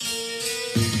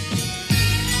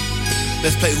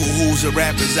Let's play who's the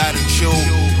rappers I done chewed.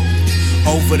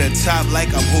 Over the top like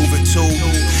I'm moving too.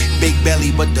 Big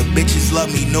belly, but the bitches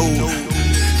love me nude.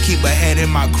 Keep a head in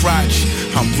my crotch,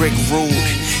 I'm Rick Rude.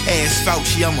 Ass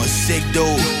Fauci, I'm a sick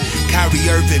dude. Kyrie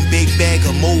Irving, big bag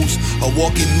of moves. A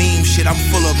walking meme, shit, I'm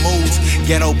full of moves.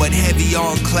 Ghetto but heavy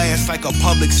on class like a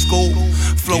public school.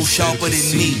 Flow sharper than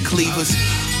meat cleavers.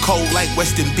 Cold like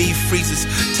Western beef freezers.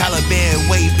 Taliban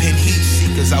wave pin heat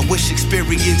seekers. I wish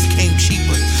experience came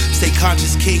cheaper. Stay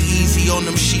conscious, King Easy on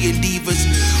them Shia divas.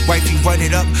 Wifey run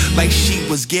it up like she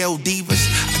was Gail Divas.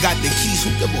 I got the keys, who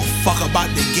give a fuck about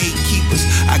the gatekeepers?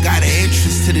 I got an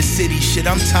entrance to the city, shit,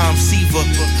 I'm Tom Seaver.